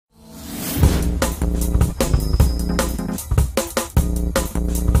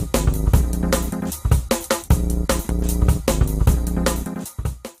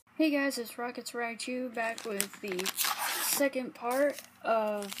Hey guys, it's Rockets Raichu back with the second part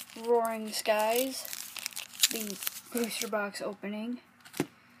of Roaring Skies, the booster box opening.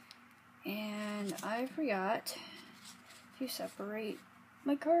 And I forgot to separate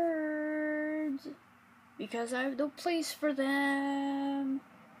my cards because I have no place for them.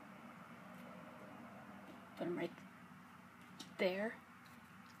 Put them right there.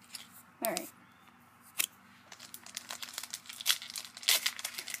 Alright.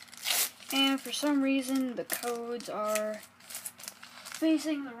 And for some reason, the codes are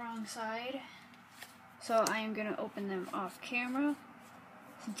facing the wrong side. So I am going to open them off camera,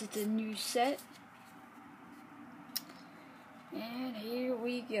 since it's a new set. And here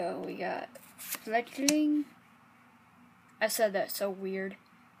we go. We got Fletchling. I said that so weird.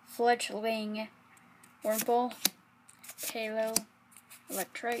 Fletchling. Wurmple. Halo.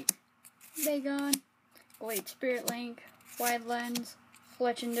 Electrike. Bagon. Glade Spirit Link. Wide Lens.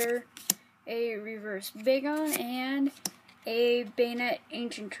 Fletchinder. A reverse Bagon, and a Bayonet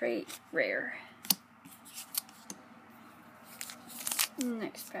Ancient Trait rare.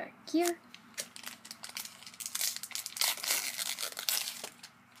 Next pack here.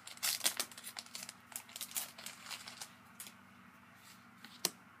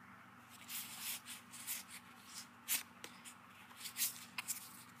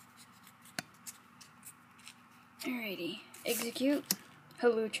 Alrighty, Execute.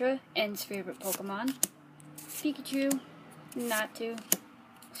 Hawlucha, N's favorite Pokemon. Pikachu, Natu,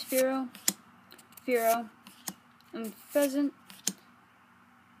 Spearow, Fearow, and Pheasant.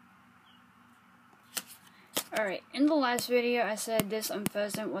 Alright, in the last video I said this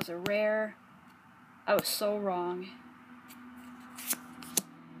Unpheasant was a rare. I was so wrong.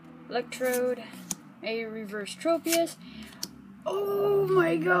 Electrode, a reverse Tropius. Oh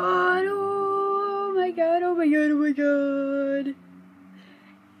my god, oh my god, oh my god, oh my god.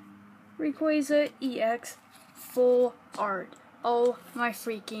 Rayquaza EX full art. Oh my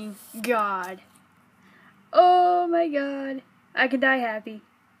freaking god. Oh my god. I can die happy.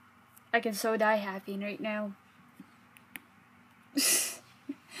 I can so die happy right now.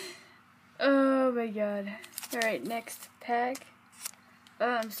 Oh my god. Alright, next pack.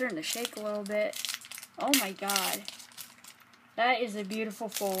 I'm starting to shake a little bit. Oh my god. That is a beautiful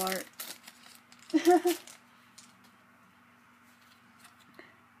full art.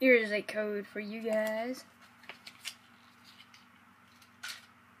 Here's a code for you guys.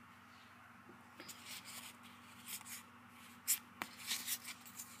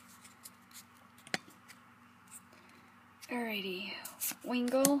 Alrighty.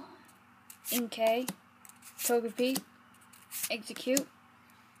 Wingull, Inkay, Togepi, Execute,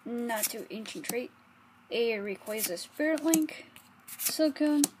 Natu Ancient Trait, a Rayquaza Spirit Link,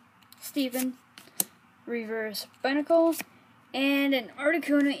 Silcoon, Steven, Reverse Binacle, and an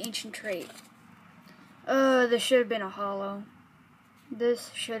Articuno Ancient Trait. This should have been a holo.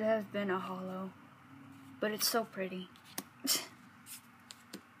 This should have been a holo. But it's so pretty.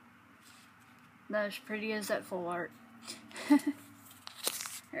 Not as pretty as that full art.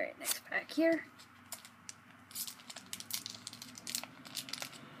 Alright, next pack here.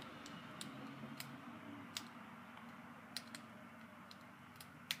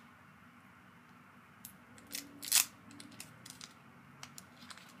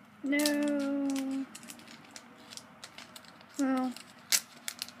 No. Well,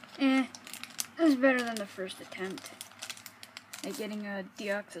 it was better than the first attempt at getting a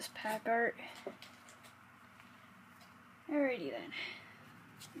Deoxys pack art. Alrighty then.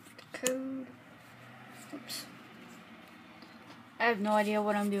 The code. Oops. I have no idea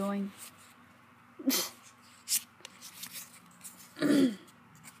what I'm doing.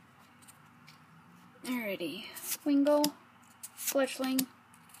 Alrighty. Wingull, Fletchling,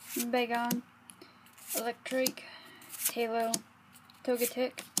 Bagon, Electrike, Halo,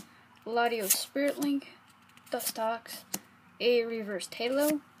 Togetic, Latios Spirit Link, Dustox, a reverse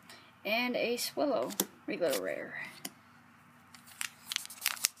Halo, and a Swallow, regular rare.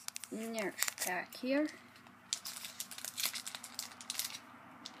 Next pack here.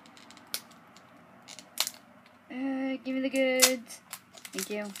 Give me the goods. Thank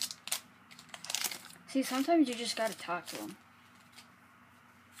you. See, sometimes you just gotta talk to them.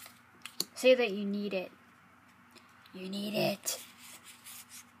 Say that you need it. You need it.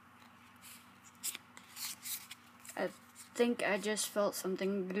 I think I just felt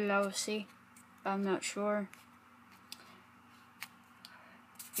something glossy. I'm not sure.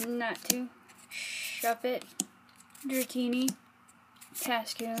 Natu, Shuppet, Dratini,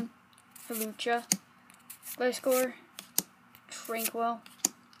 Cascoon, Hawlucha, Gliscor, Tranquil,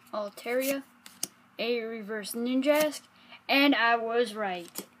 Altaria, a reverse Ninjask, and I was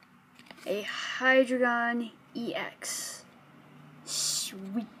right. a Hydreigon EX.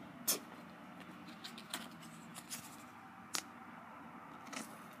 Sweet.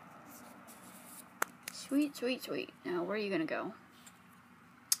 Sweet, sweet, sweet. Now, where are you gonna go?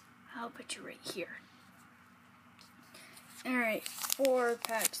 I'll put you right here. Alright, 4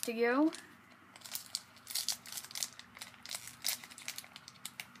 packs to go.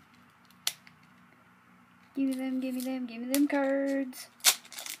 Give me them, give me them, give me them cards.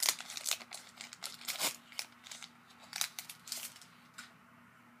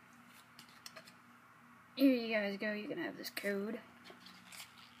 Here you guys go, you can have this code.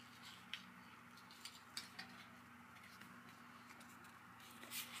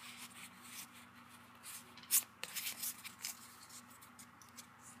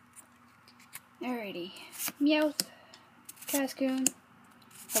 Alrighty. Meowth, Cascoon,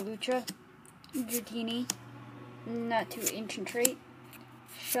 Halucha, Dratini, Not Too Ancient Trait,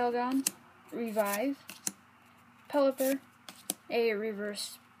 Shelgon, Revive, Pelipper, a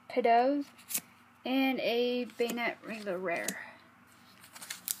Reverse Pidove, and a Banette Regular Rare.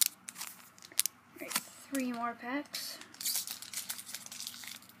 Alright, 3 more packs.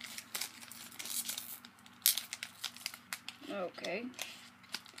 Okay.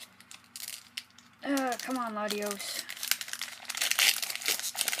 Come on, Latios.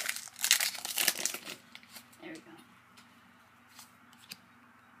 There we go.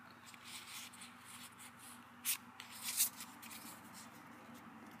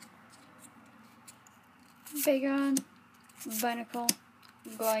 Bagon, Binacle,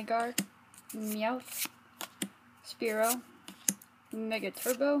 Gligar, Meowth, Spearow, Mega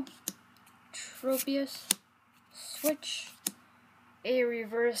Turbo, Tropius, Switch, a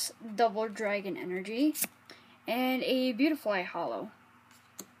Reverse Double Dragon Energy, and a Beautifly Hollow.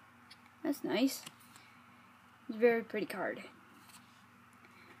 That's nice. It's a very pretty card.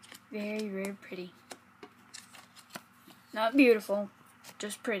 Very, very pretty. Not beautiful,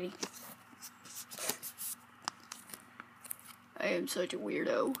 just pretty. I am such a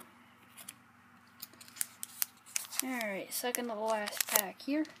weirdo. Alright, second to the last pack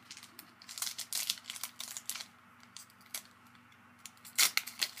here.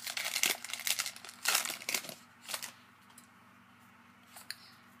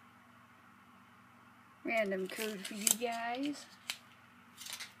 Random code for you guys.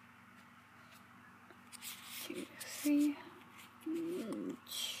 2, 3,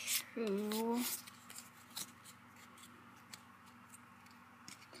 2.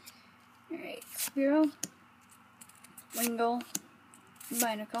 Alright, Spearow, Wingull,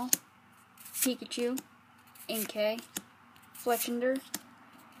 Binacle, Pikachu, Inkay, Fletchinder,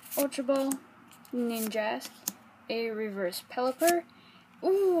 Ultra Ball, Ninjask, a Reverse Pelipper.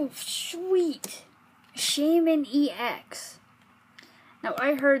 Ooh, sweet! Shaman EX. Now,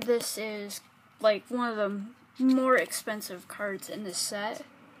 I heard this is like one of the more expensive cards in this set.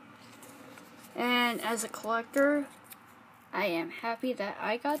 And as a collector, I am happy that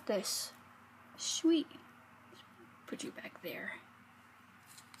I got this. Sweet. Put you back there.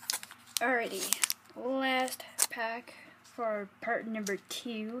 Alrighty. Last pack for part number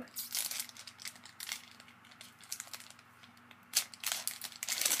 2.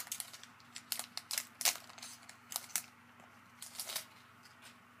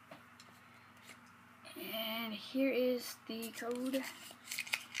 And here is the code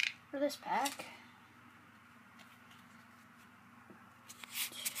for this pack.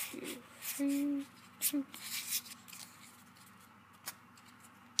 2, 3, 2.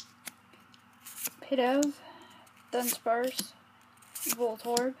 Pidove, Dunsparce,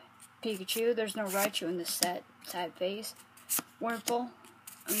 Voltorb, Pikachu. There's no Raichu in this set. Sad face. Wurmple,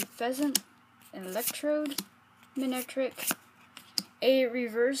 Pheasant, Electrode, Manectric, a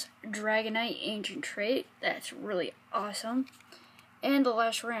Reverse Dragonite Ancient Trait. That's really awesome. And the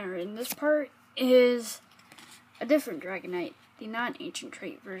last rare in this part is a different Dragonite, the non-Ancient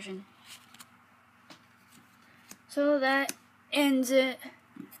Trait version. So that ends it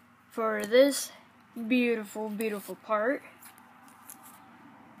for this beautiful, beautiful part.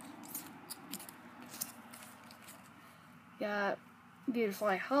 Got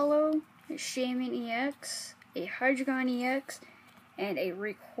Beautifly Hollow, a Shaman EX, a Hydreigon EX, and a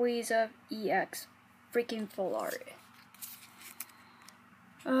Rayquaza EX. Freaking full art.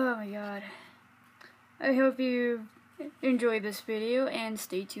 Oh my god. I hope you enjoyed this video and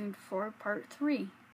stay tuned for part 3.